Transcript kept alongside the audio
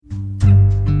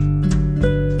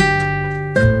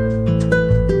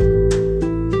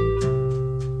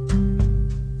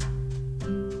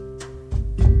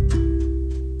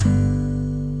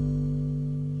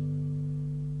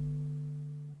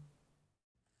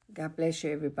God bless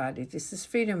you, everybody. This is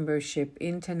Freedom Worship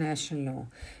International,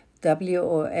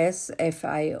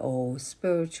 WOSFIO,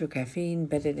 Spiritual Caffeine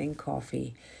Better Than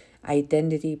Coffee,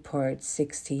 Identity Part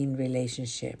 16,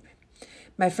 Relationship.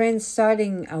 My friends,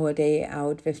 starting our day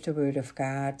out with the Word of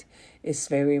God is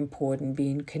very important.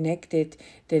 Being connected,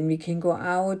 then we can go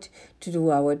out to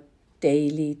do our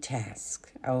daily task.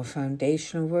 Our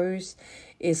foundational verse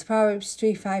is Proverbs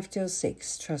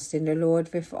 3:5-6. Trust in the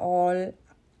Lord with all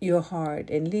your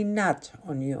heart and lean not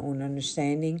on your own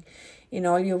understanding. In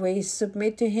all your ways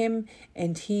submit to Him,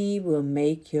 and He will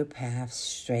make your paths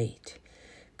straight.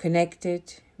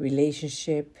 Connected,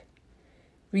 relationship,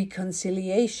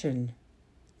 reconciliation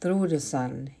through the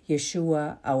Son,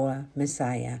 Yeshua, our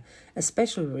Messiah, a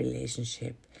special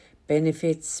relationship,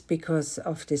 benefits because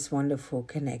of this wonderful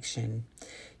connection.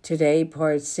 Today,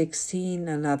 part 16,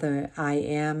 another I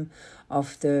am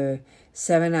of the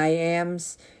 7 I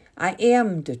ams. I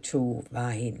am the true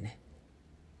vine.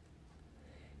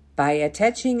 By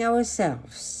attaching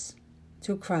ourselves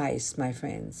to Christ, my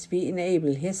friends, we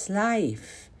enable His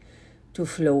life to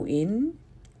flow in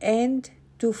and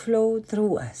to flow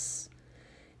through us.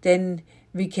 Then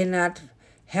we cannot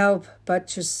help but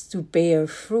just to bear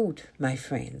fruit, my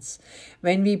friends.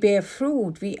 When we bear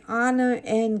fruit, we honor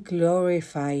and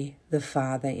glorify the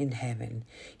Father in heaven.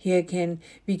 Here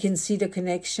we can see the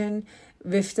connection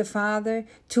with the Father,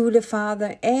 to the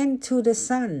Father, and to the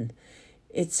Son.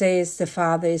 It says the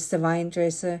Father is the vine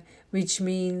dresser, which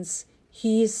means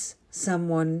He is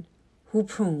someone who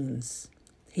prunes.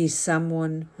 He's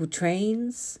someone who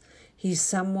trains. He's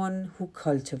someone who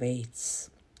cultivates.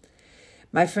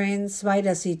 My friends, why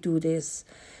does He do this?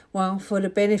 Well, for the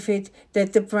benefit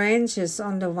that the branches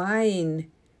on the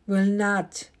vine will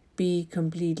not be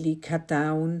completely cut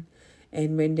down,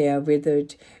 and when they are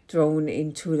withered, thrown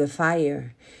into the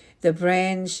fire. The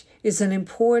branch is an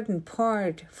important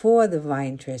part for the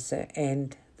vine dresser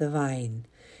and the vine.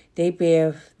 They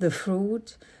bear the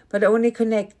fruit, but only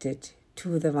connected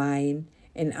to the vine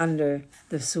and under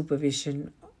the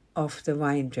supervision of the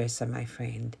vine dresser, my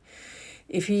friend.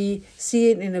 If we see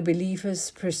it in a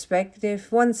believer's perspective,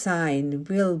 one sign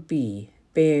will be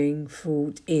bearing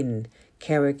fruit in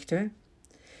character,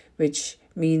 which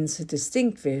means a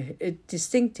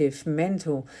distinctive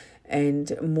mental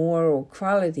and moral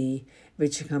quality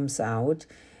which comes out,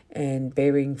 and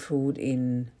bearing fruit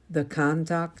in the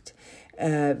conduct,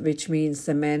 which means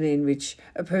the manner in which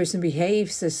a person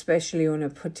behaves, especially on a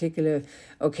particular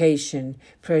occasion,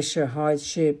 pressure,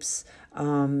 hardships,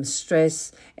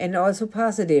 stress, and also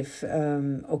positive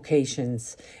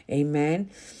occasions. Amen.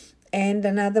 And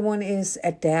another one is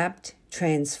adapt,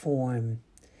 transform,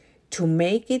 to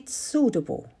make it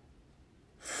suitable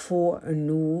for a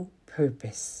new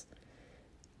purpose.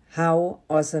 How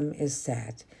awesome is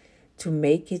that? To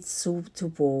make it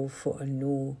suitable for a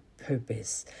new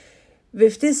purpose.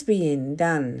 With this being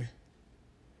done,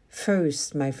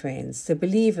 first, my friends, the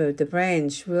believer, the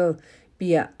branch, will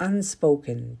be an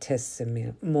unspoken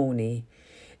testimony,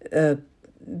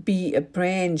 be a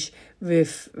branch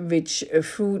with which a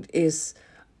fruit is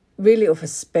really of a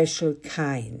special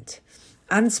kind.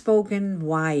 Unspoken,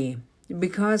 why?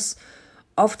 Because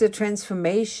of the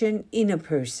transformation in a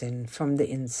person from the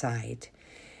inside,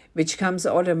 which comes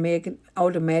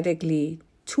automatically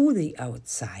to the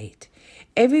outside.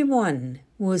 Everyone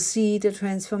will see the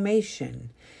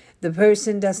transformation. The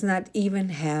person does not even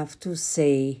have to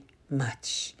say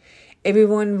much.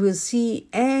 Everyone will see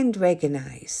and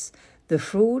recognize. The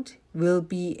fruit will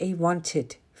be a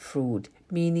wanted fruit,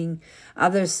 meaning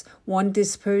others want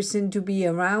this person to be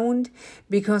around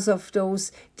because of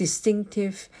those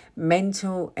distinctive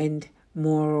mental and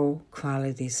moral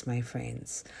qualities, my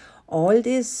friends. All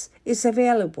this is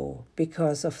available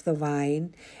because of the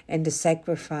vine and the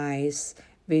sacrifice,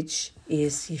 which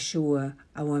is Yeshua,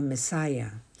 our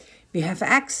Messiah. We have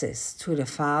access to the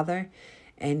Father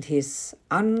and His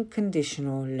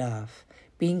unconditional love,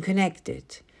 being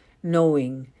connected,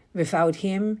 knowing without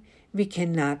Him we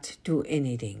cannot do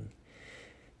anything.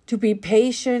 To be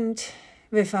patient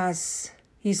with us,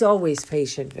 He's always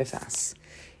patient with us,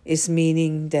 is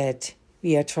meaning that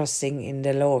we are trusting in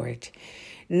the Lord.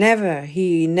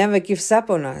 He never gives up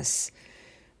on us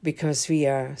because we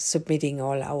are submitting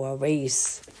all our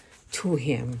ways to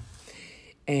Him.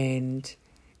 And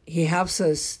He helps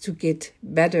us to get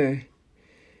better.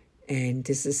 And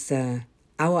this is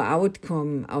our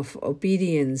outcome of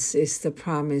obedience is the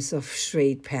promise of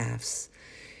straight paths.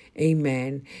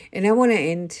 Amen. And I want to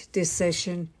end this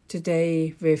session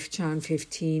today with John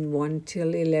 15,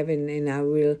 1-11, and I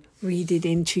will read it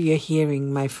into your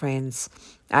hearing, my friends.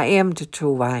 I am the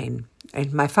true vine,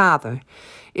 and my Father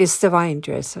is the vine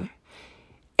dresser.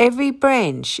 Every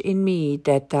branch in me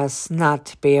that does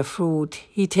not bear fruit,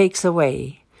 he takes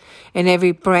away. And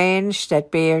every branch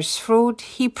that bears fruit,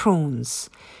 he prunes,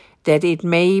 that it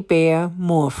may bear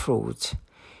more fruit.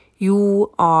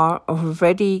 You are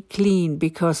already clean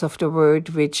because of the word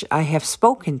which I have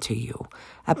spoken to you.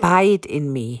 Abide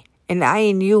in me, and I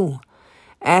in you.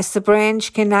 As the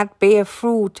branch cannot bear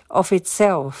fruit of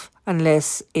itself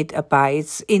unless it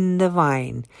abides in the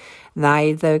vine,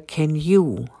 neither can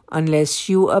you unless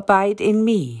you abide in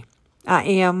me. I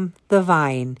am the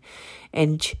vine,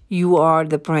 and you are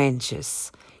the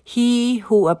branches. He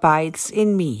who abides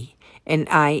in me, and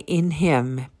I in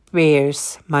him,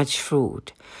 bears much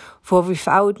fruit. For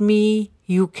without me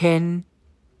you can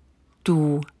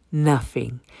do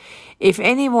nothing. If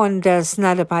anyone does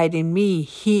not abide in me,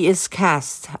 he is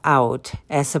cast out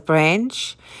as a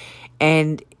branch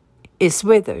and is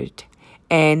withered,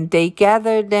 and they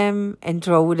gather them and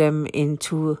throw them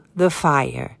into the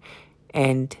fire,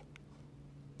 and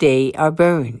they are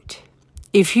burned.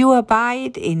 If you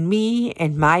abide in me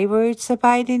and my words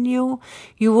abide in you,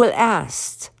 you will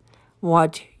ask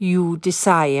what you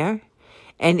desire,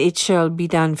 and it shall be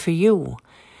done for you.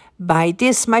 By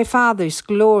this my Father is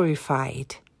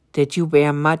glorified, that you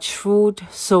bear much fruit,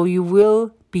 so you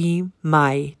will be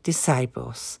my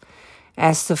disciples.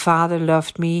 As the Father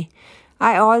loved me,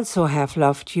 I also have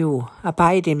loved you.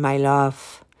 Abide in my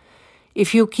love.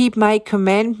 If you keep my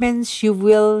commandments, you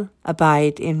will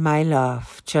abide in my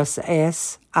love, just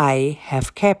as I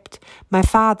have kept my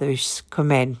Father's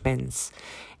commandments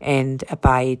and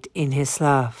abide in his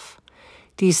love.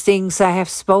 These things I have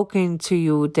spoken to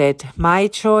you, that my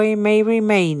joy may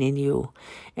remain in you,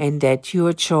 and that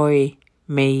your joy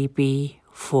may be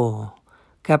full.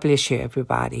 God bless you,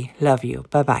 everybody. Love you.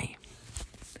 Bye-bye.